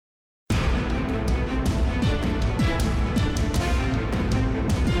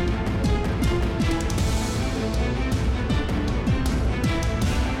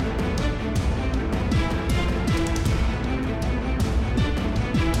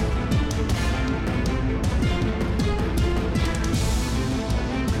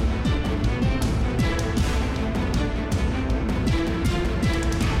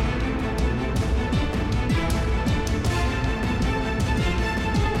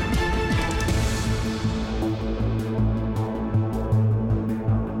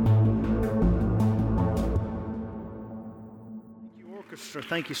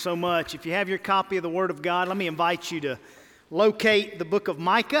Thank you so much. If you have your copy of the Word of God, let me invite you to locate the book of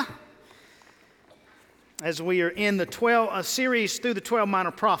Micah as we are in the series through the 12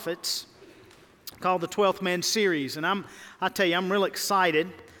 minor prophets called the 12th Man series. And I tell you, I'm real excited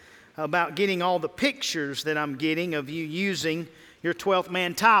about getting all the pictures that I'm getting of you using your 12th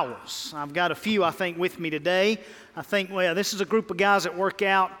man towels. I've got a few, I think, with me today. I think, well, this is a group of guys that work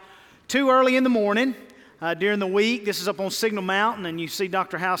out too early in the morning. During the week. This is up on Signal Mountain, and you see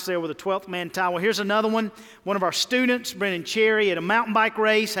Dr. House there with a 12th man towel. Here's another one. One of our students, Brendan Cherry, at a mountain bike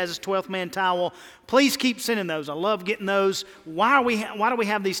race has his 12th man towel. Please keep sending those. I love getting those. Why do we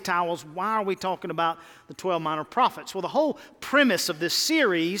have these towels? Why are we talking about the 12 minor prophets? Well, the whole premise of this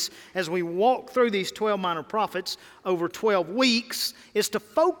series, as we walk through these 12 minor prophets over 12 weeks, is to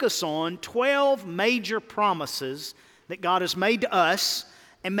focus on 12 major promises that God has made to us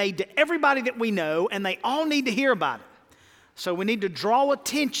and made to everybody that we know, and they all need to hear about it. So we need to draw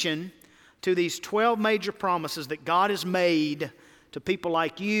attention to these 12 major promises that God has made to people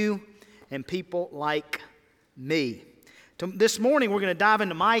like you and people like me. This morning we're going to dive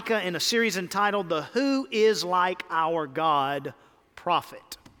into Micah in a series entitled The Who Is Like Our God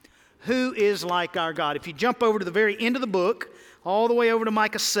Prophet. Who is like our God? If you jump over to the very end of the book, all the way over to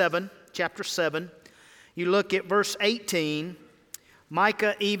Micah 7, chapter 7, you look at verse 18,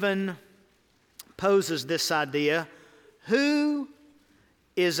 Micah even poses this idea: who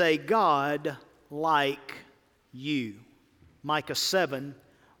is a God like you? Micah 7,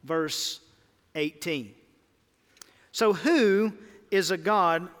 verse 18. So who is a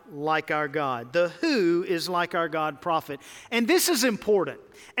God like our God? The who is like our God prophet. And this is important.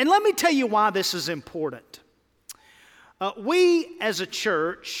 And let me tell you why this is important. We as a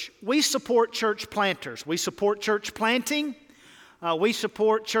church, we support church planters. We support church planting. We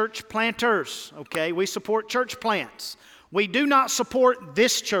support church planters, okay? We support church plants. We do not support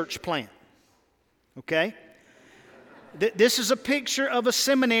this church plant, okay? This is a picture of a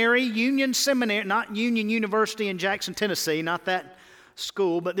seminary, Union Seminary, not Union University in Jackson, Tennessee, not that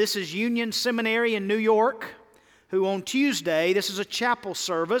school, but this is Union Seminary in New York, who on Tuesday, this is a chapel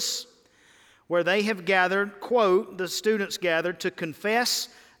service where they have gathered, quote, the students gathered to confess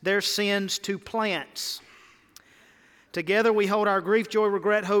their sins to plants. Together we hold our grief, joy,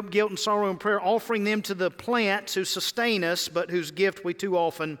 regret, hope, guilt, and sorrow in prayer, offering them to the plants who sustain us, but whose gift we too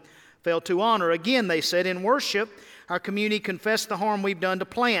often fail to honor. Again, they said, in worship, our community confessed the harm we've done to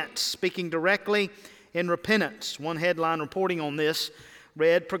plants, speaking directly in repentance. One headline reporting on this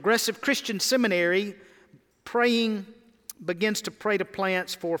read, Progressive Christian Seminary begins to pray to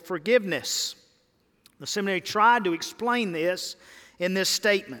plants for forgiveness. The seminary tried to explain this in this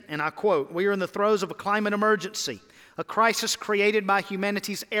statement, and I quote, we are in the throes of a climate emergency, a crisis created by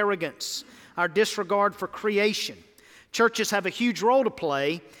humanity's arrogance, our disregard for creation. Churches have a huge role to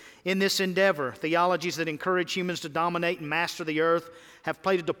play in this endeavor. Theologies that encourage humans to dominate and master the earth have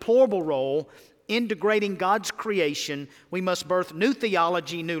played a deplorable role in degrading God's creation. We must birth new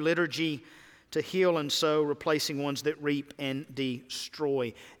theology, new liturgy to heal and sow, replacing ones that reap and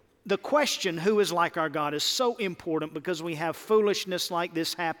destroy. The question, who is like our God, is so important because we have foolishness like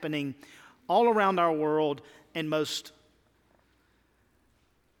this happening all around our world, and most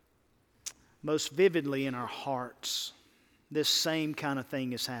vividly in our hearts. This same kind of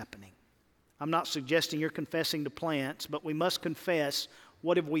thing is happening. I'm not suggesting you're confessing to plants, but we must confess,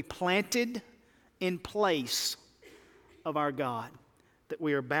 what have we planted in place of our God that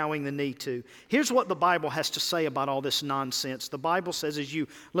we are bowing the knee to? Here's what the Bible has to say about all this nonsense. The Bible says, as you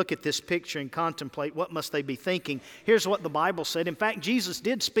look at this picture and contemplate what must they be thinking, here's what the Bible said. In fact, Jesus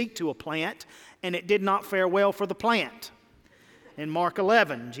did speak to a plant, and it did not fare well for the plant. In Mark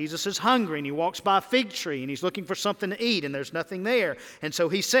 11, Jesus is hungry, and he walks by a fig tree, and he's looking for something to eat, and there's nothing there. And so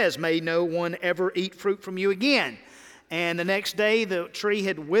he says, may no one ever eat fruit from you again. And the next day, the tree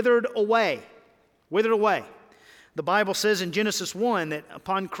had withered away. Withered away. The Bible says in Genesis 1 that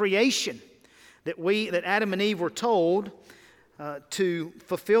upon creation, that Adam and Eve were told to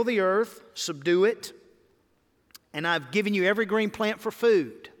fulfill the earth, subdue it, and I've given you every green plant for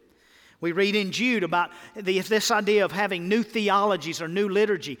food. We read in Jude about this idea of having new theologies or new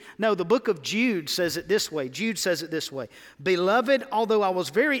liturgy. No, the book of Jude says it this way. Jude says it this way. Beloved, although I was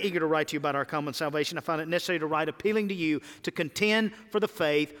very eager to write to you about our common salvation, I found it necessary to write appealing to you to contend for the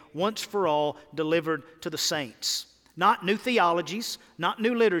faith once for all delivered to the saints. Not new theologies, not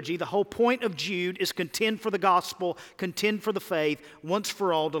new liturgy. The whole point of Jude is contend for the gospel, contend for the faith, once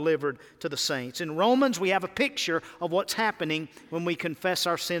for all delivered to the saints. In Romans, we have a picture of what's happening when we confess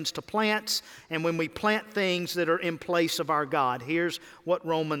our sins to plants and when we plant things that are in place of our God. Here's what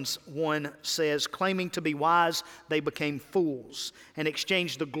Romans 1 says. Claiming to be wise, they became fools and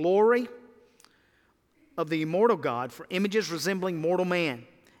exchanged the glory of the immortal God for images resembling mortal man,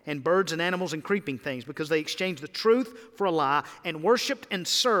 and birds and animals and creeping things, because they exchanged the truth for a lie and worshiped and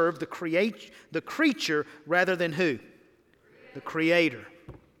served the creature rather than who? The Creator,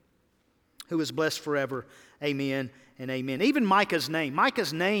 who is blessed forever. Amen and amen. Even Micah's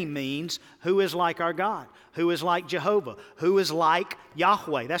name means who is like our God, who is like Jehovah, who is like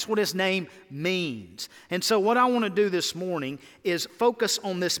Yahweh. That's what his name means. And so what I want to do this morning is focus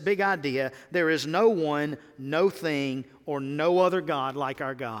on this big idea: there is no one, no thing, or no other God like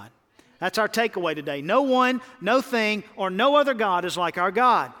our God. That's our takeaway today. No one, no thing, or no other God is like our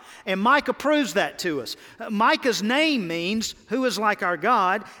God. And Micah proves that to us. Micah's name means who is like our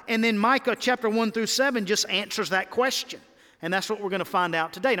God, and then Micah chapter 1 through 7 just answers that question. And that's what we're going to find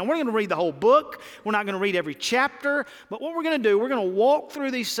out today. Now, we're going to read the whole book. We're not going to read every chapter. But what we're going to do, we're going to walk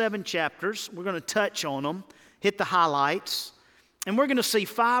through these 7 chapters. We're going to touch on them, hit the highlights. And we're going to see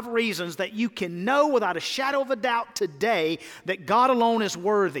 5 reasons that you can know without a shadow of a doubt today that God alone is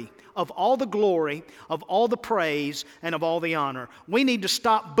worthy of all the glory, of all the praise, and of all the honor. We need to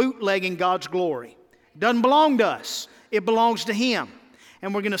stop bootlegging God's glory. It doesn't belong to us. It belongs to Him.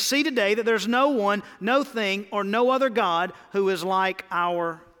 And we're going to see today that there's no one, no thing, or no other God who is like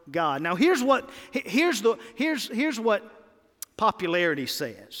our God. Now here's what popularity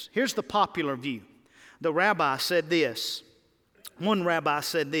says. Here's the popular view. The rabbi said this. One rabbi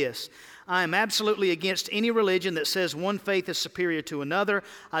said this: I am absolutely against any religion that says one faith is superior to another.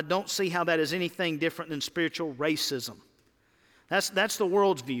 I don't see how that is anything different than spiritual racism. That's the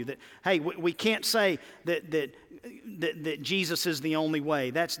world's view, that, hey, we can't say that Jesus is the only way.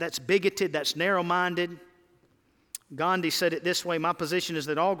 That's bigoted, that's narrow-minded. Gandhi said it this way: my position is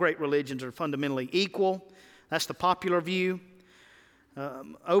that all great religions are fundamentally equal. That's the popular view.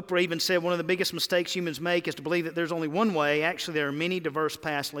 Oprah even said one of the biggest mistakes humans make is to believe that there's only one way. Actually, there are many diverse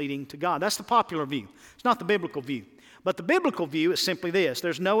paths leading to God. That's the popular view. It's not the biblical view. But the biblical view is simply this: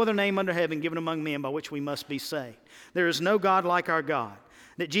 there's no other name under heaven given among men by which we must be saved. There is no God like our God.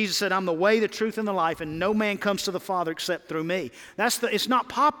 That Jesus said, I'm the way, the truth, and the life, and no man comes to the Father except through me. It's not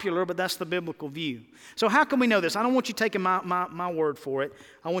popular, but that's the biblical view. So how can we know this? I don't want you taking my word for it.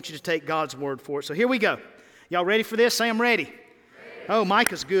 I want you to take God's word for it. So here we go. Y'all ready for this? Say I'm ready. Oh,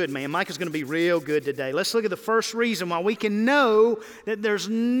 Micah's good, man. Micah's going to be real good today. Let's look at the first reason why we can know that there's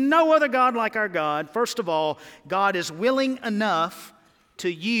no other God like our God. First of all, God is willing enough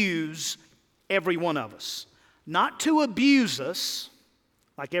to use every one of us. Not to abuse us,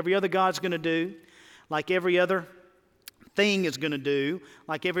 like every other God's going to do, like every other thing is going to do,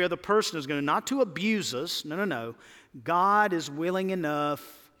 like every other person is going to. Not to abuse us. No. God is willing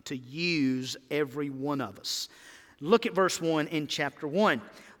enough to use every one of us. Look at verse 1 in chapter 1.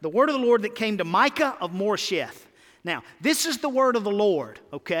 The word of the Lord that came to Micah of Moresheth. Now, this is the word of the Lord,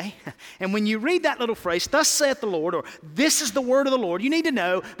 okay? And when you read that little phrase, thus saith the Lord, or this is the word of the Lord, you need to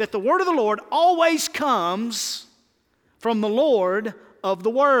know that the word of the Lord always comes from the Lord of the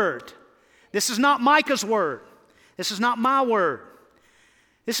word. This is not Micah's word. This is not my word.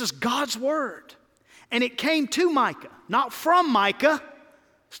 This is God's word. And it came to Micah, not from Micah.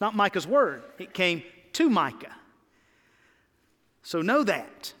 It's not Micah's word. It came to Micah. So know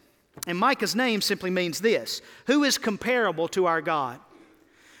that. And Micah's name simply means this: who is comparable to our God?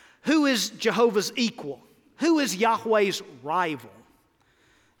 Who is Jehovah's equal? Who is Yahweh's rival?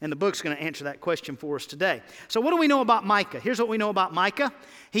 And the book's going to answer that question for us today. So what do we know about Micah? Here's what we know about Micah.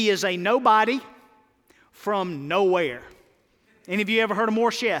 He is a nobody from nowhere. Any of you ever heard of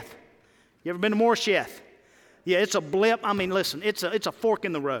Moresheth? You ever been to Moresheth? Yeah, it's a blip. I mean, listen, it's a fork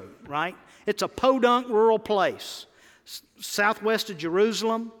in the road, right? It's a podunk rural place. Southwest of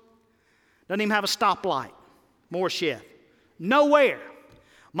Jerusalem. Doesn't even have a stoplight. Moresheth. Nowhere.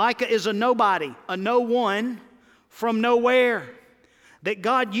 Micah is a nobody, a no one from nowhere that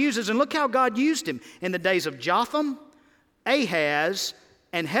God uses. And look how God used him in the days of Jotham, Ahaz,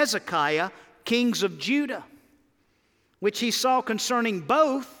 and Hezekiah, kings of Judah, which he saw concerning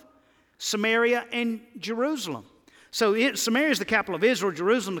both Samaria and Jerusalem. So Samaria is the capital of Israel,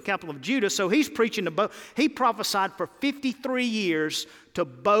 Jerusalem the capital of Judah. So he's preaching to both. He prophesied for 53 years to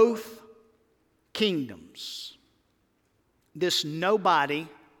both kingdoms. This nobody,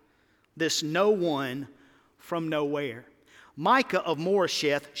 this no one from nowhere. Micah of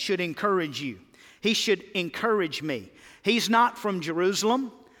Moresheth should encourage you. He should encourage me. He's not from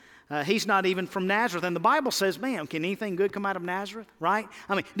Jerusalem. He's not even from Nazareth. And the Bible says, man, can anything good come out of Nazareth, right?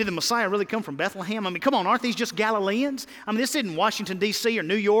 I mean, did the Messiah really come from Bethlehem? I mean, come on, aren't these just Galileans? I mean, this isn't Washington, D.C. or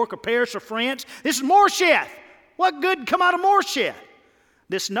New York or Paris or France. This is Morsheth. What good come out of Morsheth?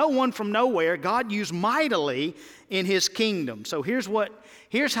 This no one from nowhere, God used mightily in His kingdom. So here's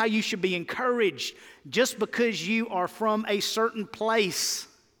how you should be encouraged. Just because you are from a certain place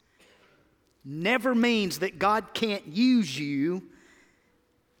never means that God can't use you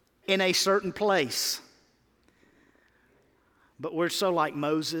in a certain place. But we're so like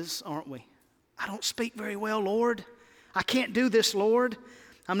Moses, aren't we? I don't speak very well, Lord. I can't do this, Lord.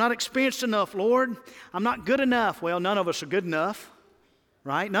 I'm not experienced enough, Lord. I'm not good enough. Well, none of us are good enough,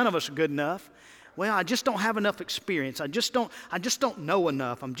 right? None of us are good enough. Well, I just don't have enough experience. I just don't know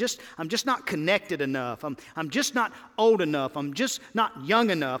enough. I'm just not connected enough. I'm just not old enough. I'm just not young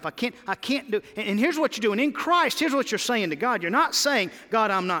enough. I can't do. And here's what you're doing. In Christ, here's what you're saying to God. You're not saying,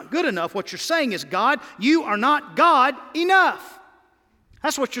 God, I'm not good enough. What you're saying is, God, you are not God enough.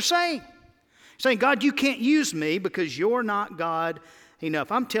 That's what you're saying. You're saying, God, you can't use me because you're not God enough.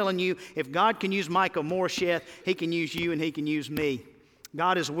 I'm telling you, if God can use Michael Morsheth, He can use you and He can use me.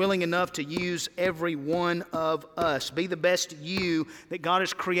 God is willing enough to use every one of us. Be the best you that God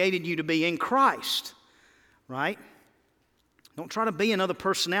has created you to be in Christ, right? Don't try to be another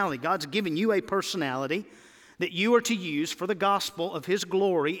personality. God's given you a personality that you are to use for the gospel of His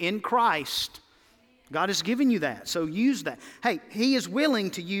glory in Christ. God has given you that, so use that. Hey, He is willing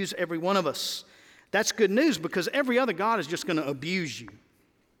to use every one of us. That's good news because every other God is just going to abuse you.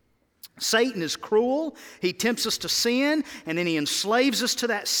 Satan is cruel. He tempts us to sin, and then he enslaves us to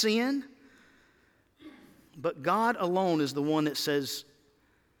that sin. But God alone is the one that says,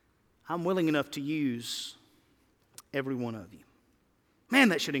 I'm willing enough to use every one of you. Man,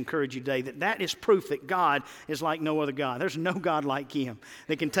 that should encourage you today, that is proof that God is like no other God. There's no God like Him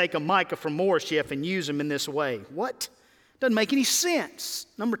that can take a Micah from Morsheth and use him in this way. What? Doesn't make any sense.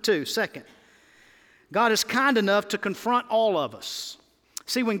 Number two, second, God is kind enough to confront all of us.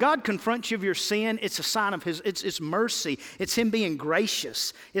 See, when God confronts you of your sin, it's a sign of it's mercy. It's Him being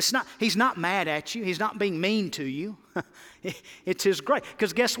gracious. He's not mad at you. He's not being mean to you. It's His grace.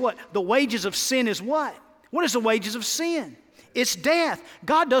 Because guess what? The wages of sin is what? What is the wages of sin? It's death.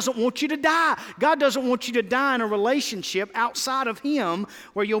 God doesn't want you to die. God doesn't want you to die in a relationship outside of Him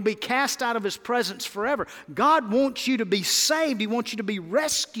where you'll be cast out of His presence forever. God wants you to be saved. He wants you to be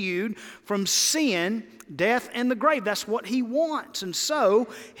rescued from sin, death, and the grave. That's what He wants. And so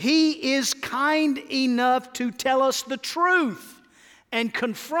He is kind enough to tell us the truth and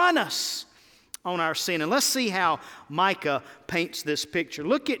confront us on our sin. And let's see how Micah paints this picture.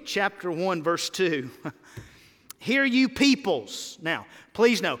 Look at chapter 1, verse 2. Hear you peoples. Now,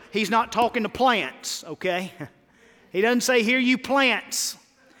 please know, he's not talking to plants, okay? He doesn't say, hear you plants.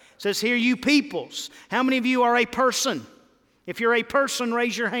 He says, hear you peoples. How many of you are a person? If you're a person,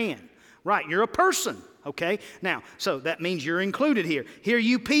 raise your hand. Right, you're a person, okay? Now, so that means you're included here. Hear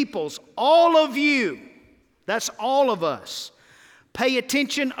you peoples, all of you. That's all of us. Pay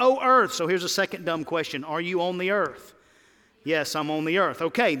attention, O earth. So here's a second dumb question. Are you on the earth? Yes, I'm on the earth.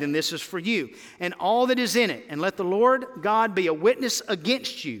 Okay, then this is for you. And all that is in it. And let the Lord God be a witness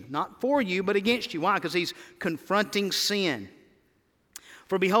against you. Not for you, but against you. Why? Because He's confronting sin.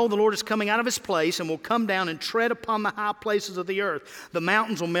 For behold, the Lord is coming out of His place and will come down and tread upon the high places of the earth. The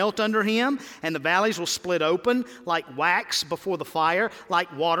mountains will melt under Him, and the valleys will split open like wax before the fire,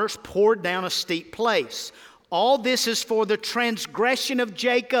 like waters poured down a steep place. All this is for the transgression of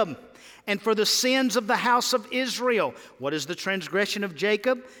Jacob, and for the sins of the house of Israel. What is the transgression of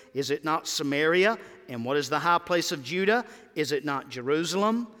Jacob? Is it not Samaria? And what is the high place of Judah? Is it not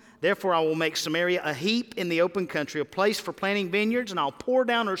Jerusalem? Therefore I will make Samaria a heap in the open country, a place for planting vineyards, and I'll pour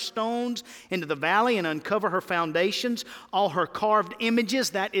down her stones into the valley and uncover her foundations. All her carved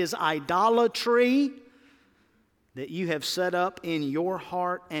images, that is idolatry, that you have set up in your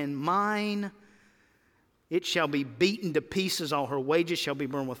heart and mine. It shall be beaten to pieces, all her wages shall be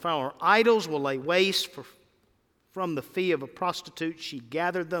burned with fire. Her idols will lay waste, from the fee of a prostitute she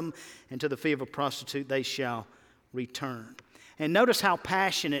gathered them, and to the fee of a prostitute they shall return. And notice how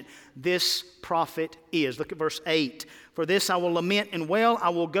passionate this prophet is. Look at verse 8. For this I will lament and wail, I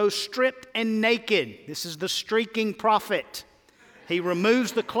will go stripped and naked. This is the streaking prophet. He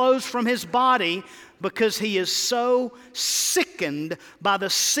removes the clothes from his body because he is so sickened by the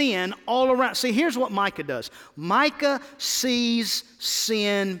sin all around. See, here's what Micah does. Micah sees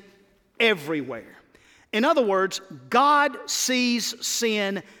sin everywhere. In other words, God sees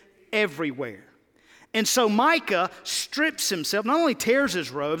sin everywhere. And so Micah strips himself, not only tears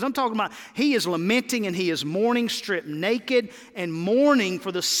his robes, I'm talking about he is lamenting and he is mourning, stripped naked and mourning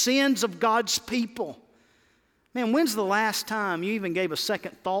for the sins of God's people. Man, when's the last time you even gave a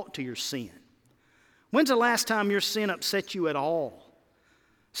second thought to your sin? When's the last time your sin upset you at all?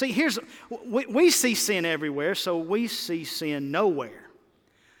 See, we see sin everywhere, so we see sin nowhere.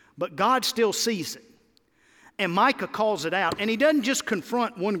 But God still sees it. And Micah calls it out. And he doesn't just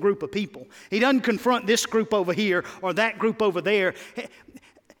confront one group of people. He doesn't confront this group over here or that group over there.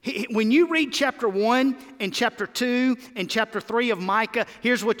 When you read chapter 1 and chapter 2 and chapter 3 of Micah,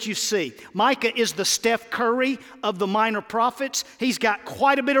 here's what you see. Micah is the Steph Curry of the minor prophets. He's got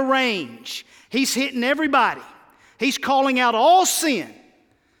quite a bit of range. He's hitting everybody. He's calling out all sin.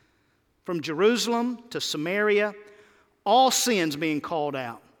 From Jerusalem to Samaria, all sins being called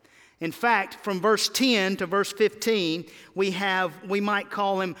out. In fact, from verse 10 to verse 15, we might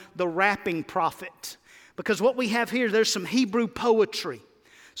call him the rapping prophet. Because what we have here, there's some Hebrew poetry,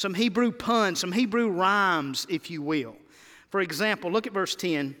 some Hebrew puns, some Hebrew rhymes, if you will. For example, look at verse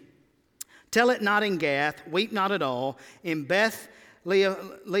 10. Tell it not in Gath, weep not at all. In Beth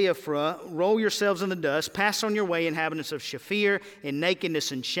Leaphrah, roll yourselves in the dust. Pass on your way, inhabitants of Shaphir, in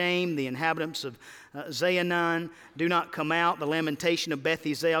nakedness and shame. The inhabitants of Zaanannim, do not come out. The lamentation of Beth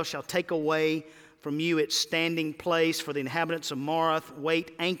Ezel shall take away from you its standing place. For the inhabitants of Marath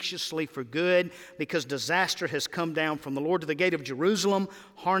wait anxiously for good, because disaster has come down from the Lord. To the gate of Jerusalem,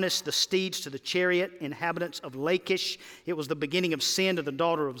 harness the steeds to the chariot. Inhabitants of Lachish, it was the beginning of sin to the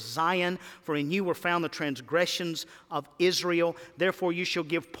daughter of Zion, for in you were found the transgressions of Israel. Therefore you shall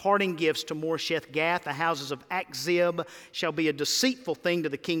give parting gifts to Moresheth Gath. The houses of Akzib shall be a deceitful thing to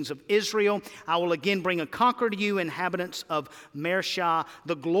the kings of Israel. I will again bring a conqueror to you, inhabitants of Mareshah.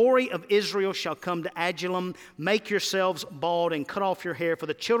 The glory of Israel shall come to Adullam. Make yourselves bald and cut off your hair for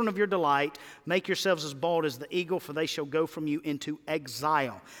the children of your delight. Make yourselves as bald as the eagle, for they shall go from you into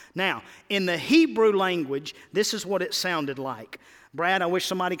exile. Now, in the Hebrew language, this is what it sounded like. Brad, I wish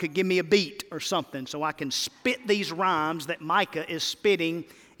somebody could give me a beat or something so I can spit these rhymes that Micah is spitting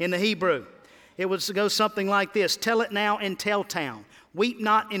in the Hebrew. It would go something like this. Tell it now in Tell Town. Weep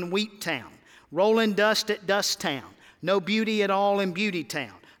not in Weep Town. Roll in dust at Dust Town. No beauty at all in Beauty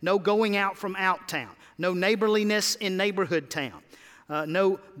Town. No going out from Out Town. No neighborliness in Neighborhood Town.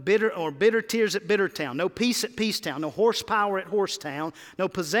 No bitter tears at Bitter Town. No peace at Peace Town. No horsepower at Horse Town. No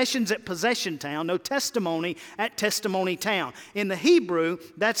possessions at Possession Town. No testimony at Testimony Town. In the Hebrew,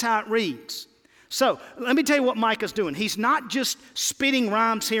 that's how it reads. So, let me tell you what Micah's doing. He's not just spitting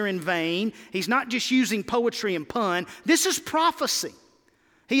rhymes here in vain. He's not just using poetry and pun. This is prophecy.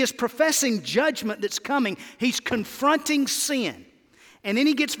 He is professing judgment that's coming. He's confronting sin. And then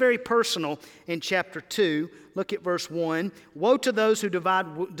he gets very personal in chapter 2. Look at verse 1. Woe to those who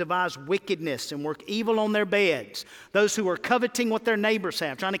devise wickedness and work evil on their beds. Those who are coveting what their neighbors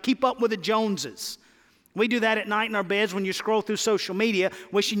have, trying to keep up with the Joneses. We do that at night in our beds when you scroll through social media,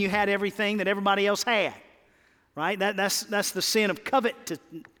 wishing you had everything that everybody else had. Right? That's the sin of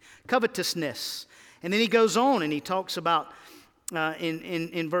covetousness. And then he goes on and he talks about,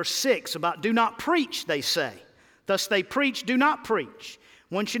 in verse 6, about do not preach, they say. Thus they preach, do not preach.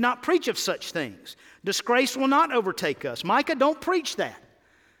 One should not preach of such things. Disgrace will not overtake us. Micah, don't preach that.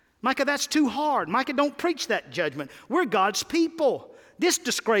 Micah, that's too hard. Micah, don't preach that judgment. We're God's people. This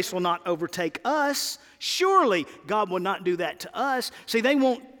disgrace will not overtake us. Surely God will not do that to us. See, they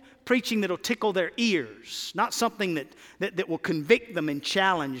want preaching that'll tickle their ears, not something that will convict them and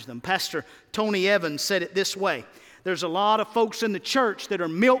challenge them. Pastor Tony Evans said it this way. There's a lot of folks in the church that are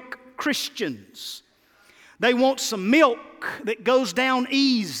milk Christians. They want some milk that goes down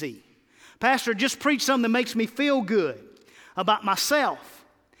easy. Pastor, just preach something that makes me feel good about myself.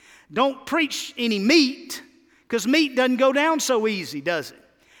 Don't preach any meat, because meat doesn't go down so easy, does it?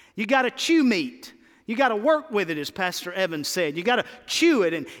 You got to chew meat. You got to work with it, as Pastor Evans said. You got to chew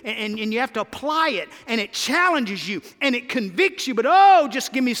it and you have to apply it, and it challenges you and it convicts you. But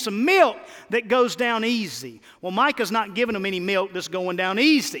just give me some milk that goes down easy. Well, Micah's not giving them any milk that's going down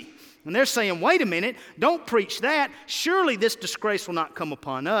easy. And they're saying, wait a minute, don't preach that. Surely this disgrace will not come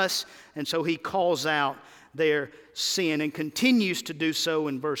upon us. And so he calls out their sin and continues to do so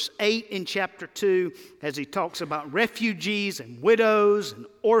in verse 8 in chapter 2 as he talks about refugees and widows and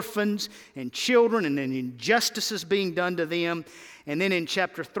orphans and children and then injustices being done to them. And then in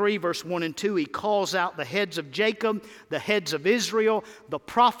chapter 3, verse 1 and 2, he calls out the heads of Jacob, the heads of Israel, the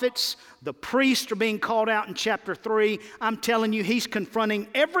prophets, the priests are being called out in chapter 3. I'm telling you, he's confronting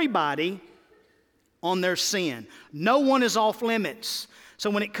everybody on their sin. No one is off limits. So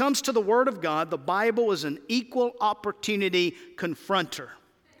when it comes to the Word of God, the Bible is an equal opportunity confronter.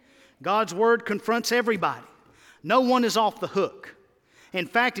 God's Word confronts everybody. No one is off the hook. In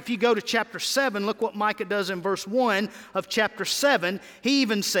fact, if you go to chapter 7, look what Micah does in verse 1 of chapter 7. He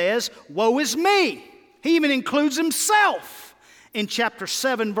even says, "Woe is me." He even includes himself in chapter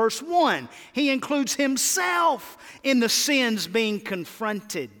 7, verse 1. He includes himself in the sins being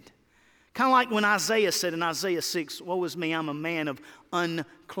confronted. Kind of like when Isaiah said in Isaiah 6, "Woe is me, I'm a man of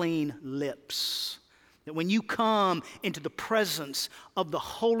unclean lips." That when you come into the presence of the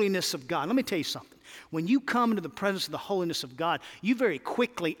holiness of God, let me tell you something. When you come into the presence of the holiness of God, you very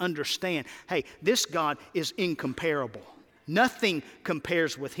quickly understand, hey, this God is incomparable. Nothing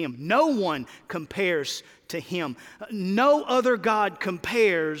compares with Him. No one compares to Him. No other God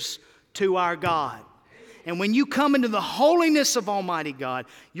compares to our God. And when you come into the holiness of Almighty God,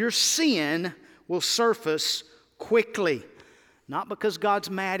 your sin will surface quickly. Not because God's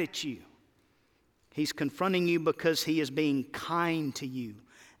mad at you. He's confronting you because He is being kind to you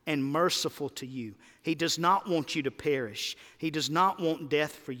and merciful to you. He does not want you to perish. He does not want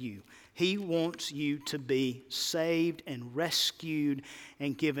death for you. He wants you to be saved and rescued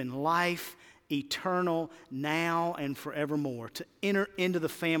and given life eternal now and forevermore, to enter into the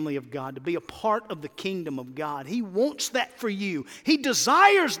family of God, to be a part of the kingdom of God. He wants that for you. He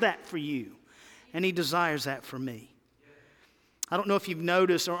desires that for you. And He desires that for me. I don't know if you've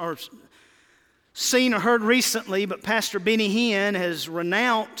noticed or seen or heard recently, but Pastor Benny Hinn has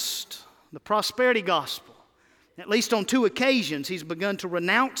renounced the prosperity gospel. At least on 2 occasions, he's begun to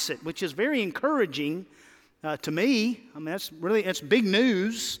renounce it, which is very encouraging to me. I mean, that's big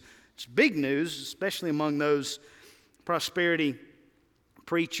news. It's big news, especially among those prosperity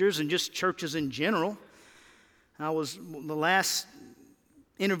preachers and just churches in general. The last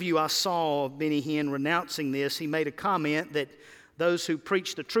interview I saw of Benny Hinn renouncing this, he made a comment that those who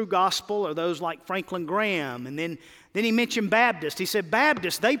preach the true gospel are those like Franklin Graham. And then he mentioned Baptists. He said,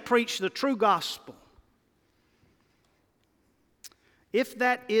 Baptists, they preach the true gospel. If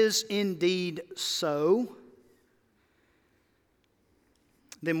that is indeed so,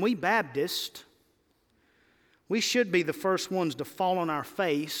 then we Baptists, we should be the first ones to fall on our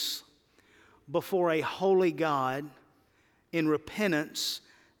face before a holy God in repentance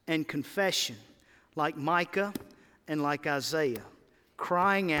and confession, like Micah and like Isaiah,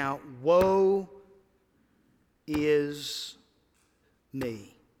 crying out, "Woe is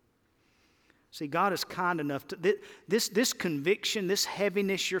me." See, God is kind enough to, this conviction, this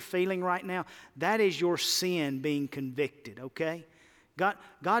heaviness you're feeling right now, that is your sin being convicted, okay?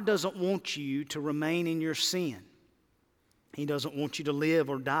 God doesn't want you to remain in your sin. He doesn't want you to live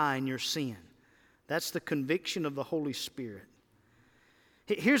or die in your sin. That's the conviction of the Holy Spirit.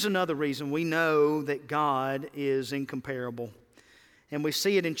 Here's another reason we know that God is incomparable. And we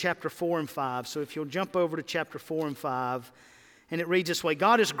see it in chapter 4 and 5. So if you'll jump over to chapter 4 and 5, and it reads this way: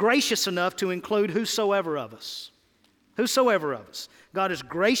 God is gracious enough to include whosoever of us. Whosoever of us. God is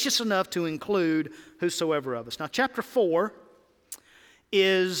gracious enough to include whosoever of us. Now, chapter 4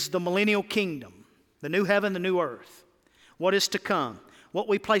 is the millennial kingdom, the new heaven, the new earth, what is to come, what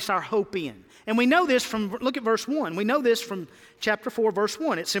we place our hope in. And we know this from, look at verse 1. We know this from chapter 4, verse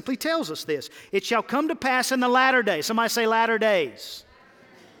 1. It simply tells us this: it shall come to pass in the latter days. Somebody say latter days.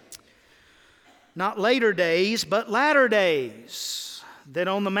 Not later days, but latter days, that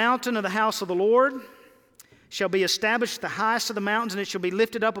on the mountain of the house of the Lord shall be established the highest of the mountains, and it shall be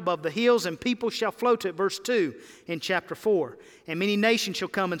lifted up above the hills, and people shall flow to it. Verse 2 in chapter 4. And many nations shall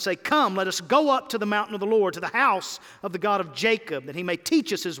come and say, "Come, let us go up to the mountain of the Lord, to the house of the God of Jacob, that He may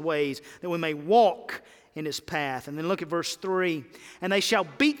teach us His ways, that we may walk in His path." And then look at verse 3. And they shall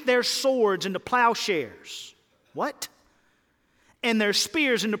beat their swords into plowshares. What? And their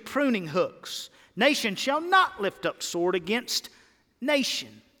spears into pruning hooks. Nation shall not lift up sword against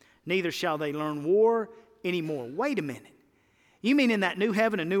nation, neither shall they learn war anymore. Wait a minute. You mean in that new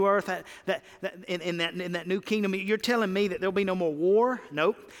heaven and new earth, in that new kingdom, you're telling me that there'll be no more war?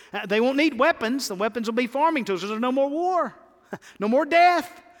 Nope. They won't need weapons. The weapons will be farming tools. There's no more war. No more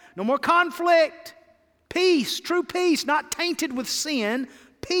death. No more conflict. Peace, true peace, not tainted with sin.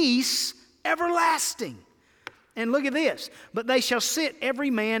 Peace everlasting. And look at this. But they shall sit every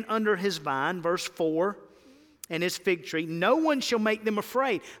man under his vine, verse 4, and his fig tree. No one shall make them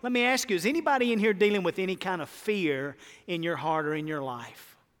afraid. Let me ask you, is anybody in here dealing with any kind of fear in your heart or in your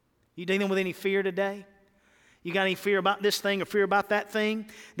life? You dealing with any fear today? You got any fear about this thing or fear about that thing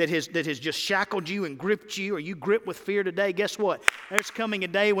that has just shackled you and gripped you, or you gripped with fear today? Guess what? There's coming a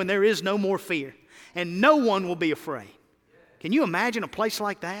day when there is no more fear, and no one will be afraid. Can you imagine a place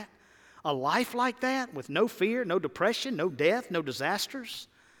like that? A life like that with no fear, no depression, no death, no disasters,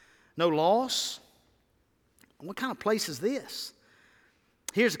 no loss? What kind of place is this?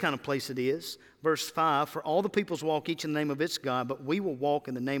 Here's the kind of place it is. Verse 5, for all the peoples walk each in the name of its God, but we will walk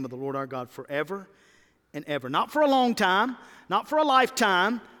in the name of the Lord our God forever and ever. Not for a long time, not for a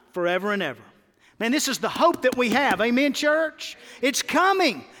lifetime, forever and ever. Man, this is the hope that we have. Amen, church? It's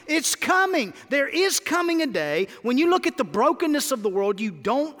coming. It's coming. There is coming a day when you look at the brokenness of the world, you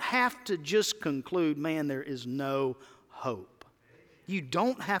don't have to just conclude, man, there is no hope. You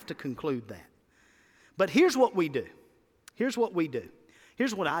don't have to conclude that. But here's what we do. Here's what we do.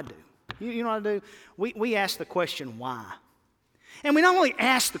 Here's what I do. You know what I do? We ask the question, why? And we not only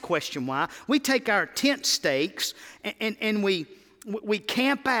ask the question why, we take our tent stakes and we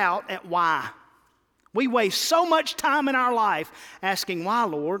camp out at why. We waste so much time in our life asking, why,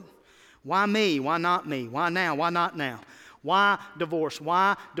 Lord? Why me? Why not me? Why now? Why not now? Why divorce?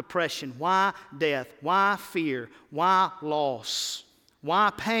 Why depression? Why death? Why fear? Why loss?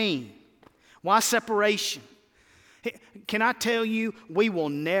 Why pain? Why separation? Can I tell you, we will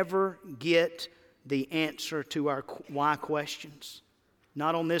never get the answer to our why questions.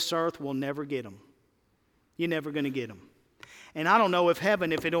 Not on this earth, we'll never get them. You're never going to get them. And I don't know if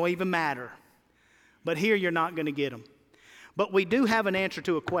it'll even matter. But here you're not going to get them. But we do have an answer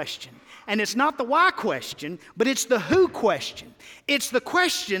to a question. And it's not the why question, but it's the who question. It's the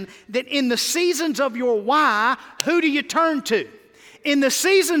question that in the seasons of your why, who do you turn to? In the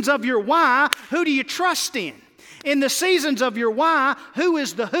seasons of your why, who do you trust in? In the seasons of your why, who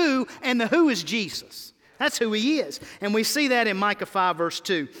is the who, and the who is Jesus. That's who He is. And we see that in Micah 5, verse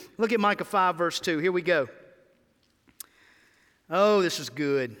 2. Look at Micah 5, verse 2. Here we go. Oh, this is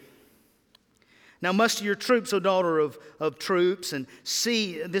good. Now muster your troops, O daughter of troops, and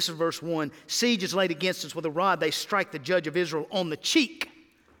see, this is verse 1, siege is laid against us with a rod. They strike the judge of Israel on the cheek.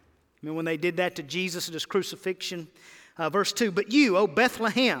 Remember when they did that to Jesus at His crucifixion? Verse 2, but you, O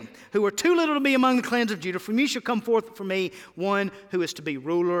Bethlehem, who are too little to be among the clans of Judah, from you shall come forth for me one who is to be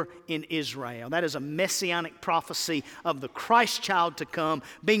ruler in Israel. That is a messianic prophecy of the Christ child to come,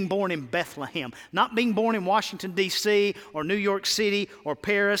 being born in Bethlehem. Not being born in Washington, D.C., or New York City, or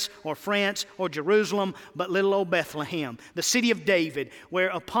Paris, or France, or Jerusalem, but little old Bethlehem, the city of David, where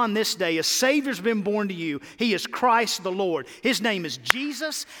upon this day a Savior's been born to you. He is Christ the Lord. His name is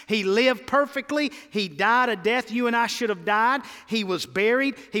Jesus. He lived perfectly. He died a death you and I should have died. He was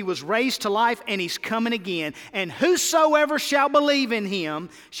buried. He was raised to life, and He's coming again. And whosoever shall believe in Him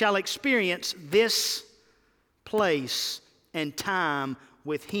shall experience this place and time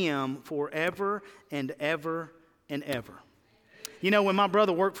with Him forever and ever and ever. You know, when my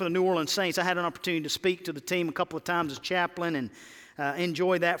brother worked for the New Orleans Saints, I had an opportunity to speak to the team a couple of times as chaplain and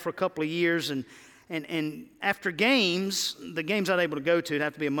enjoyed that for a couple of years. And after games, the games I was able to go to, it'd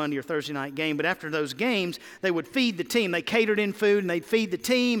have to be a Monday or Thursday night game, but after those games, they would feed the team. They catered in food, and they'd feed the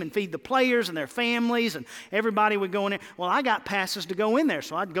team and feed the players and their families, and everybody would go in there. Well, I got passes to go in there,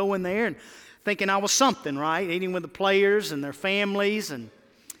 so I'd go in there and thinking I was something, right? Eating with the players and their families, and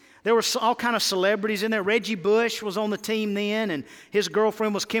there were all kind of celebrities in there. Reggie Bush was on the team then, and his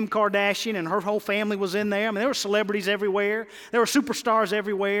girlfriend was Kim Kardashian, and her whole family was in there. I mean, there were celebrities everywhere. There were superstars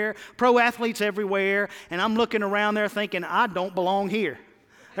everywhere, pro athletes everywhere, and I'm looking around there thinking, I don't belong here.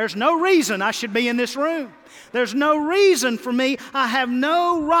 There's no reason I should be in this room. There's no reason for me. I have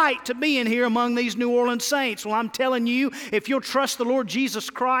no right to be in here among these New Orleans Saints. Well, I'm telling you, if you'll trust the Lord Jesus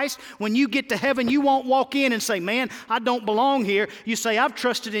Christ, when you get to heaven, you won't walk in and say, man, I don't belong here. You say, I've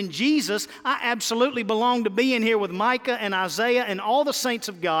trusted in Jesus. I absolutely belong to be in here with Micah and Isaiah and all the saints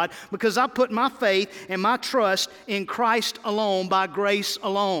of God because I put my faith and my trust in Christ alone, by grace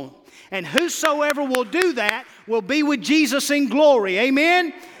alone. And whosoever will do that will be with Jesus in glory.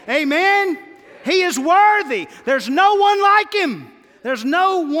 Amen? Amen? He is worthy. There's no one like Him. There's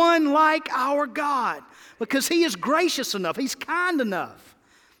no one like our God because He is gracious enough. He's kind enough.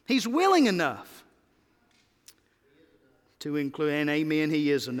 He's willing enough to include, and amen,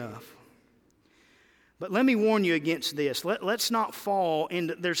 He is enough. But let me warn you against this. Let's not fall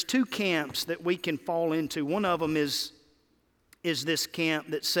into, there's two camps that we can fall into. One of them is this camp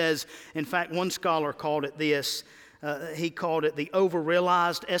that says, in fact, one scholar called it this. He called it the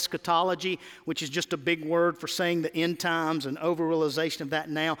over-realized eschatology, which is just a big word for saying the end times and over-realization of that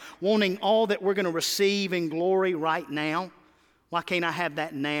now, wanting all that we're going to receive in glory right now. Why can't I have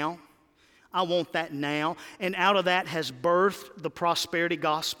that now? I want that now. And out of that has birthed the prosperity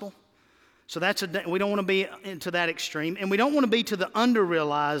gospel. So we don't want to be into that extreme. And we don't want to be to the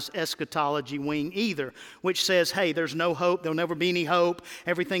under-realized eschatology wing either, which says, hey, there's no hope. There'll never be any hope.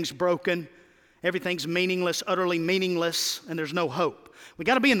 Everything's broken. Everything's meaningless, utterly meaningless, and there's no hope. We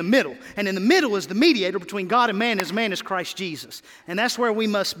got to be in the middle. And in the middle is the mediator between God and man. His man is Christ Jesus. And that's where we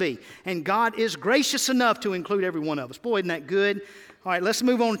must be. And God is gracious enough to include every one of us. Boy, isn't that good? All right, let's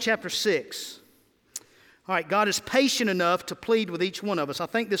move on to chapter 6. All right, God is patient enough to plead with each one of us. I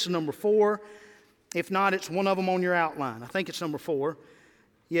think this is number 4. If not, it's one of them on your outline. I think it's number 4.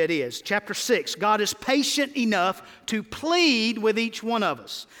 Yeah, it is. Chapter 6, God is patient enough to plead with each one of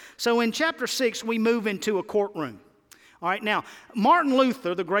us. So in chapter 6, we move into a courtroom. All right, now, Martin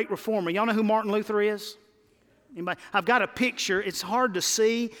Luther, the great reformer, y'all know who Martin Luther is? Anybody? I've got a picture. It's hard to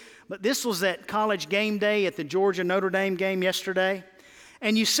see, but this was at college game day at the Georgia-Notre Dame game yesterday.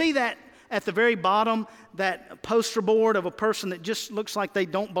 And you see that at the very bottom, that poster board of a person that just looks like they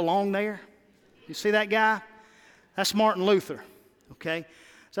don't belong there? You see that guy? That's Martin Luther, okay?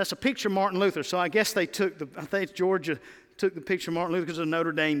 So that's a picture of Martin Luther. So I guess I think Georgia took the picture of Martin Luther because of a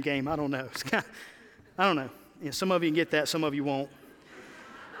Notre Dame game. I don't know. I don't know. Yeah, some of you can get that, some of you won't.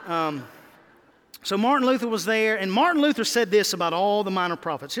 So Martin Luther was there, and Martin Luther said this about all the minor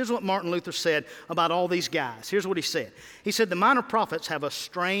prophets. Here's what Martin Luther said about all these guys. Here's what he said. He said, the minor prophets have a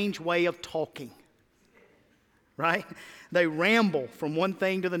strange way of talking, right? They ramble from one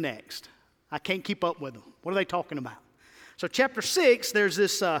thing to the next. I can't keep up with them. What are they talking about? So chapter 6, there's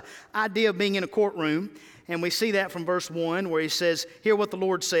this idea of being in a courtroom, and we see that from verse 1 where he says, hear what the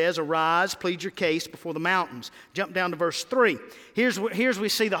Lord says, arise, plead your case before the mountains. Jump down to verse 3. Here we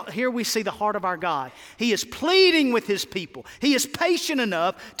see the heart of our God. He is pleading with his people. He is patient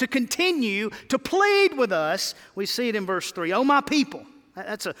enough to continue to plead with us. We see it in verse 3. Oh, my people.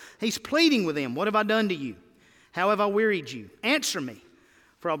 He's pleading with them. What have I done to you? How have I wearied you? Answer me.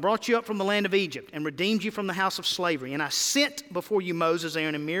 For I brought you up from the land of Egypt and redeemed you from the house of slavery. And I sent before you Moses,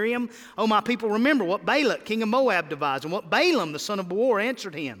 Aaron, and Miriam. O my people, remember what Balak, king of Moab, devised, and what Balaam, the son of Beor,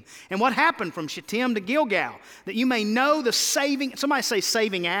 answered him. And what happened from Shittim to Gilgal, that you may know the saving, somebody say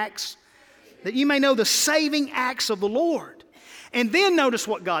saving acts, that you may know the saving acts of the Lord. And then notice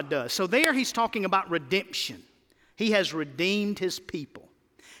what God does. So there he's talking about redemption. He has redeemed his people.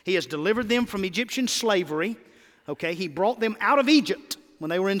 He has delivered them from Egyptian slavery. Okay, he brought them out of Egypt when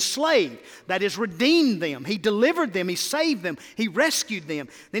they were enslaved. That is, redeemed them. He delivered them. He saved them. He rescued them.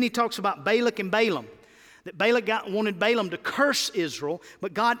 Then he talks about Balak and Balaam. That Balak wanted Balaam to curse Israel,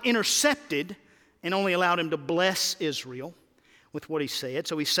 but God intercepted and only allowed him to bless Israel with what he said.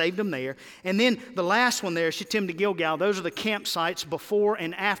 So he saved them there. And then the last one there, Shittim to Gilgal, those are the campsites before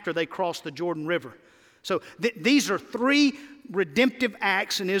and after they crossed the Jordan River. So these are 3 redemptive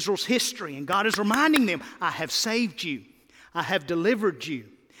acts in Israel's history. And God is reminding them, I have saved you. I have delivered you.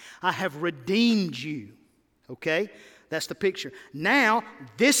 I have redeemed you. Okay? That's the picture. Now,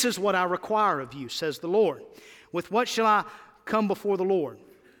 this is what I require of you, says the Lord. With what shall I come before the Lord?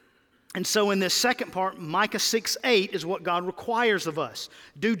 And so in this second part, Micah 6:8 is what God requires of us.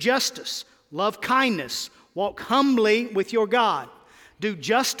 Do justice, love kindness, walk humbly with your God. Do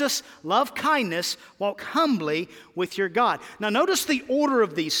justice, love kindness, walk humbly with your God. Now notice the order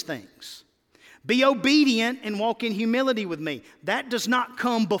of these things. Be obedient and walk in humility with me. That does not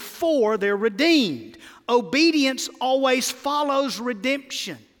come before they're redeemed. Obedience always follows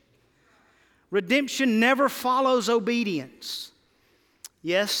redemption. Redemption never follows obedience.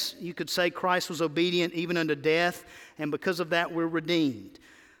 Yes, you could say Christ was obedient even unto death, and because of that we're redeemed.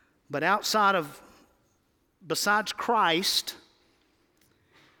 But besides Christ,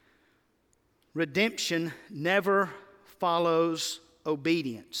 redemption never follows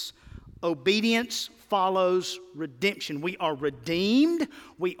obedience. Obedience follows redemption. We are redeemed,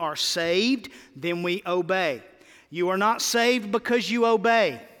 we are saved, then we obey. You are not saved because you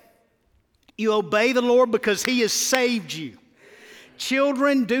obey. You obey the Lord because He has saved you.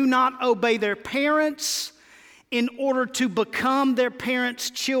 Children do not obey their parents in order to become their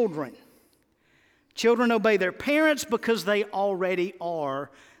parents' children. Children obey their parents because they already are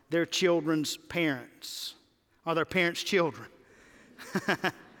their children's parents, or their parents' children.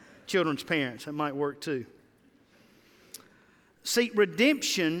 Children's parents, that might work too. See,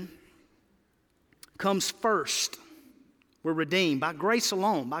 redemption comes first. We're redeemed by grace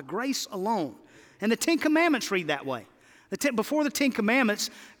alone, by grace alone. And the 10 Commandments read that way. Before the 10 Commandments,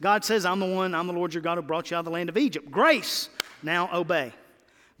 God says, I'm the Lord your God who brought you out of the land of Egypt. Grace, now obey.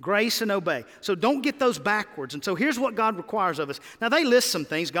 Grace and obey. So don't get those backwards. And so here's what God requires of us. Now they list some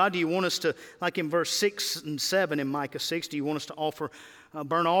things. God, do you want us to, like in verse 6 and 7 in Micah 6, do you want us to offer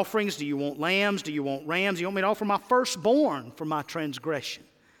burnt offerings? Do you want lambs? Do you want rams? Do you want me to offer my firstborn for my transgression?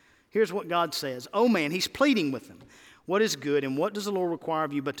 Here's what God says. Oh man, He's pleading with them. What is good and what does the Lord require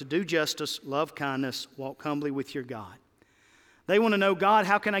of you but to do justice, love kindness, walk humbly with your God? They want to know, God,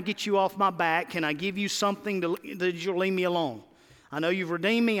 how can I get you off my back? Can I give you something that you'll leave me alone? I know you've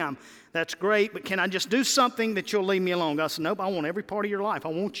redeemed me. That's great, but can I just do something that you'll leave me alone? God said, nope, I want every part of your life. I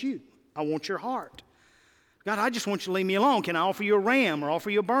want you. I want your heart. God, I just want you to leave me alone. Can I offer you a ram or offer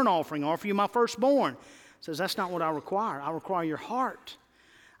you a burnt offering, or offer you my firstborn? He says, that's not what I require. I require your heart.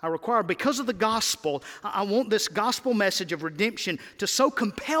 I require, because of the gospel, I want this gospel message of redemption to so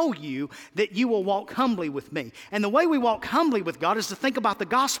compel you that you will walk humbly with me. And the way we walk humbly with God is to think about the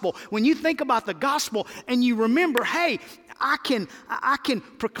gospel. When you think about the gospel and you remember, hey, I can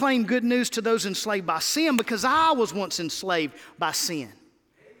proclaim good news to those enslaved by sin because I was once enslaved by sin.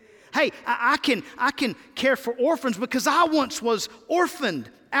 Hey, I can care for orphans because I once was orphaned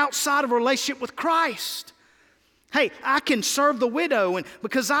outside of a relationship with Christ. Hey, I can serve the widow and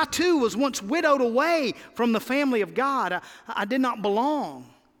because I too was once widowed away from the family of God. I did not belong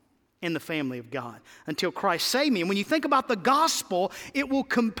in the family of God until Christ saved me. And when you think about the gospel, it will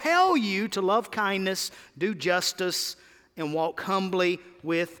compel you to love kindness, do justice, and walk humbly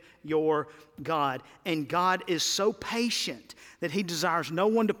with your God. And God is so patient that He desires no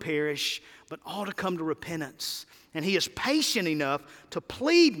one to perish, but all to come to repentance. And He is patient enough to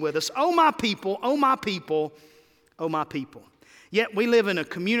plead with us, oh my people, oh my people, oh my people. Yet we live in a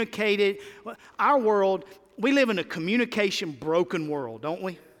we live in a communication broken world, don't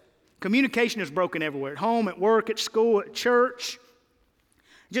we? Communication is broken everywhere, at home, at work, at school, at church.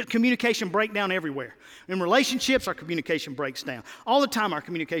 Just communication breakdown everywhere. In relationships, our communication breaks down. All the time, our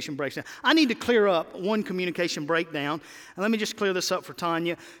communication breaks down. I need to clear up one communication breakdown. And let me just clear this up for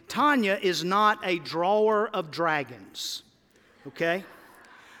Tanya. Tanya is not a drawer of dragons, okay?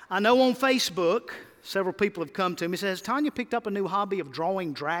 I know on Facebook, several people have come to me and said, has Tanya picked up a new hobby of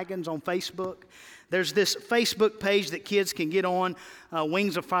drawing dragons on Facebook? There's this Facebook page that kids can get on,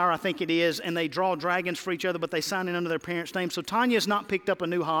 Wings of Fire, I think it is, and they draw dragons for each other, but they sign in under their parents' name. So Tanya has not picked up a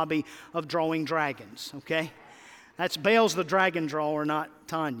new hobby of drawing dragons, okay? That's Bale's the dragon drawer, not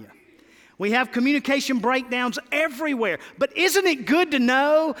Tanya. We have communication breakdowns everywhere. But isn't it good to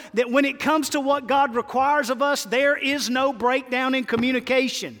know that when it comes to what God requires of us, there is no breakdown in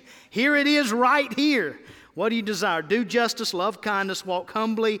communication? Here it is right here. What do you desire? Do justice, love kindness, walk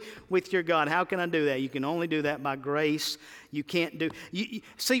humbly with your God. How can I do that? You can only do that by grace. You can't do...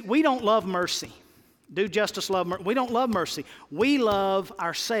 See, we don't love mercy. Do justice, love mercy. We don't love mercy. We love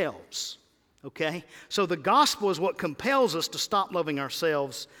ourselves, okay? So the gospel is what compels us to stop loving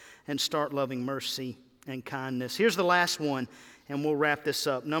ourselves and start loving mercy and kindness. Here's the last one, and we'll wrap this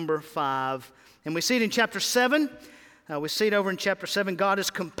up. Number 5. And we see it in chapter 7. We see it over in chapter 7. God is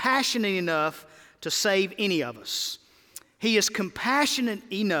compassionate enough to save any of us. He is compassionate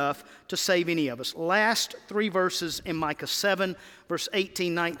enough to save any of us. Last 3 verses in Micah 7, verse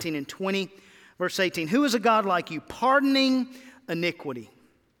 18, 19, and 20. Verse 18, who is a God like you, pardoning iniquity?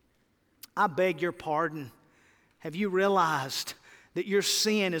 I beg your pardon. Have you realized that your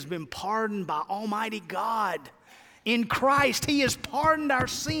sin has been pardoned by Almighty God? In Christ, He has pardoned our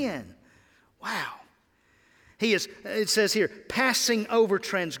sin. Wow. He is, it says here, passing over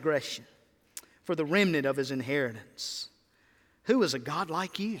transgression for the remnant of His inheritance. Who is a God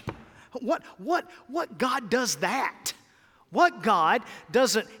like you? What God does that? What God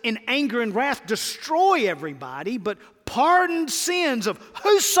doesn't in anger and wrath destroy everybody, but pardon sins of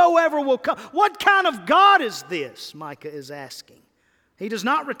whosoever will come? What kind of God is this? Micah is asking. He does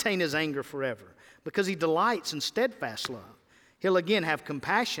not retain His anger forever because He delights in steadfast love. He'll again have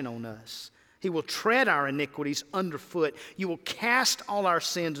compassion on us. He will tread our iniquities underfoot. You will cast all our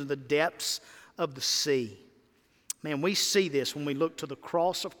sins in the depths of the sea. Man, we see this when we look to the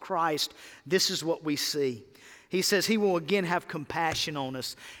cross of Christ. This is what we see. He says He will again have compassion on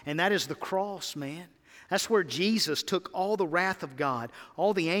us. And that is the cross, man. That's where Jesus took all the wrath of God,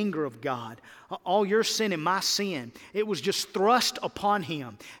 all the anger of God, all your sin and my sin. It was just thrust upon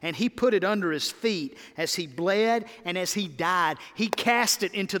Him. And He put it under His feet as He bled and as He died. He cast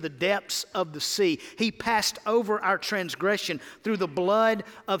it into the depths of the sea. He passed over our transgression through the blood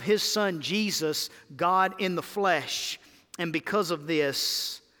of His Son, Jesus, God in the flesh. And because of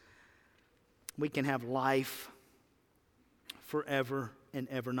this, we can have life forever and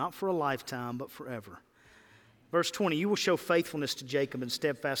ever. Not for a lifetime, but forever. Verse 20, you will show faithfulness to Jacob and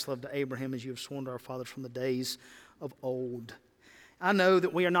steadfast love to Abraham as you have sworn to our fathers from the days of old. I know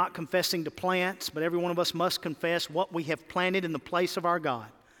that we are not confessing to plants, but every one of us must confess what we have planted in the place of our God.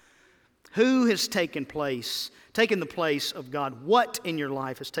 Who has taken the place of God? What in your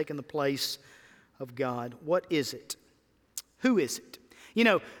life has taken the place of God? What is it? Who is it? You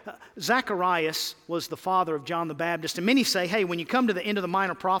know, Zacharias was the father of John the Baptist, and many say, hey, when you come to the end of the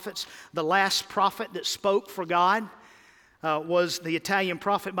minor prophets, the last prophet that spoke for God was the Italian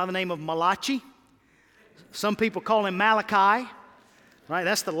prophet by the name of Malachi. Some people call him Malachi, right?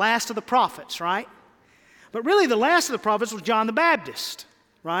 That's the last of the prophets, right? But really the last of the prophets was John the Baptist,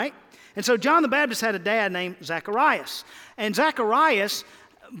 right? And so John the Baptist had a dad named Zacharias. And Zacharias,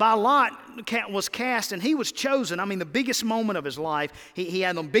 by lot, was cast, and he was chosen. I mean, the biggest moment of his life. He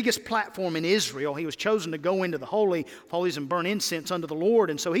had the biggest platform in Israel. He was chosen to go into the Holy of Holies and burn incense unto the Lord.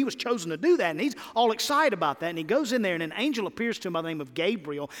 And so he was chosen to do that, and he's all excited about that. And he goes in there, and an angel appears to him by the name of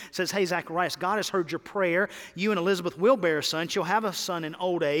Gabriel, says, hey, Zacharias, God has heard your prayer. You and Elizabeth will bear a son. She'll have a son in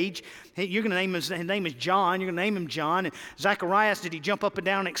old age. You're going to name his name is John. You're going to name him John. And Zacharias, did he jump up and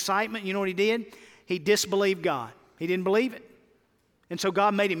down in excitement? You know what he did? He disbelieved God. He didn't believe it. And so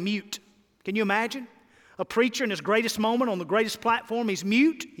God made him mute. Can you imagine? A preacher in his greatest moment on the greatest platform, he's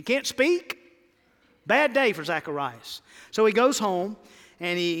mute. He can't speak. Bad day for Zacharias. So he goes home,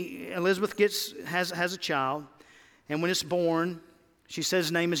 and Elizabeth has a child. And when it's born, she says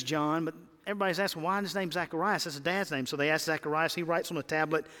his name is John. But everybody's asking, why is his name Zacharias? That's his dad's name. So they ask Zacharias. He writes on a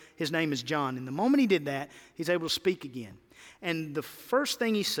tablet, his name is John. And the moment he did that, he's able to speak again. And the first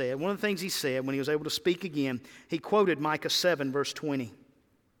thing he said, one of the things he said when he was able to speak again, he quoted Micah 7, verse 20.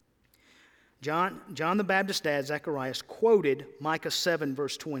 John the Baptist's dad, Zacharias, quoted Micah 7,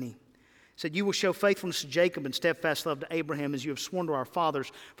 verse 20. He said, you will show faithfulness to Jacob and steadfast love to Abraham as you have sworn to our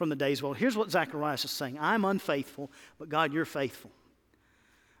fathers from the days of old. Here's what Zacharias is saying. I'm unfaithful, but God, you're faithful.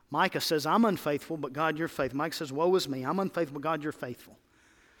 Micah says, I'm unfaithful, but God, you're faithful. Micah says, woe is me. I'm unfaithful, but God, you're faithful.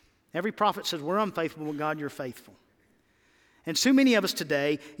 Every prophet says, we're unfaithful, but God, you're faithful. And so many of us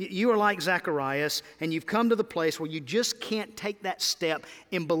today, you are like Zacharias, and you've come to the place where you just can't take that step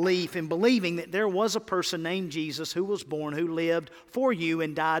in believing that there was a person named Jesus who was born, who lived for you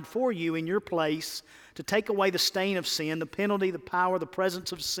and died for you in your place to take away the stain of sin, the penalty, the power, the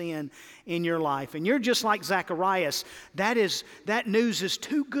presence of sin in your life. And you're just like Zacharias. That news is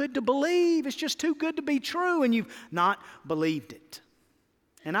too good to believe. It's just too good to be true, and you've not believed it.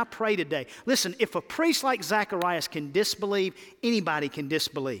 And I pray today, listen, if a priest like Zacharias can disbelieve, anybody can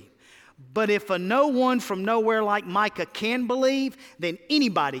disbelieve. But if a no one from nowhere like Micah can believe, then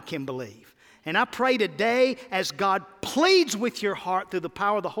anybody can believe. And I pray today as God pleads with your heart through the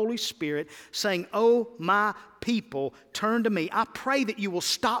power of the Holy Spirit, saying, oh, my people, turn to me. I pray that you will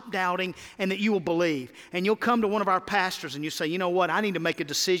stop doubting and that you will believe. And you'll come to one of our pastors and you say, you know what, I need to make a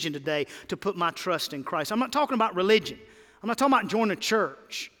decision today to put my trust in Christ. I'm not talking about religion. I'm not talking about joining a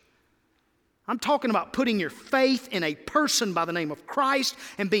church. I'm talking about putting your faith in a person by the name of Christ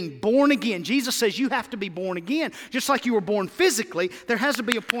and being born again. Jesus says you have to be born again. Just like you were born physically, there has to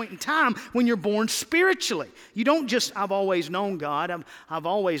be a point in time when you're born spiritually. You don't just, I've always known God, I've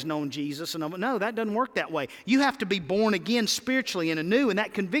always known Jesus. No, that doesn't work that way. You have to be born again spiritually and anew, and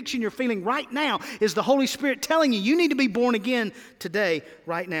that conviction you're feeling right now is the Holy Spirit telling you need to be born again today,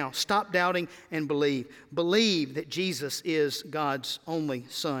 right now. Stop doubting and believe. Believe that Jesus is God's only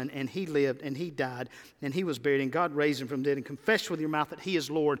Son, and He lived and He died and He was buried and God raised Him from the dead, and confess with your mouth that He is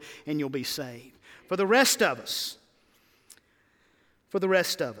Lord and you'll be saved. For the rest of us,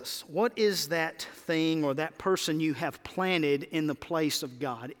 what is that thing or that person you have planted in the place of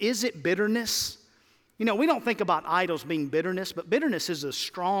God? Is it bitterness? You know, we don't think about idols being bitterness, but bitterness is a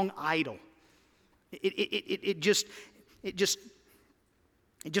strong idol. It just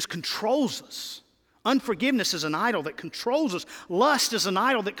controls us. Unforgiveness is an idol that controls us. Lust is an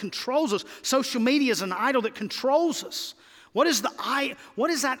idol that controls us. Social media is an idol that controls us. What is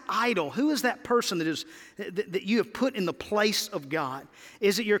that idol? Who is that person that you have put in the place of God?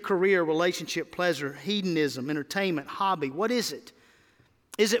 Is it your career, relationship, pleasure, hedonism, entertainment, hobby? What is it?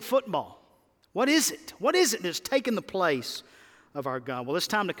 Is it football? What is it? What is it that's taken the place of our God? Well, it's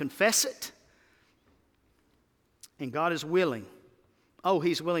time to confess it. And God is willing. Oh,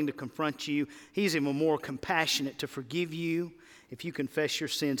 He's willing to confront you. He's even more compassionate to forgive you. If you confess your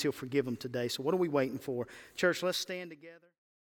sins, He'll forgive them today. So what are we waiting for? Church, let's stand together.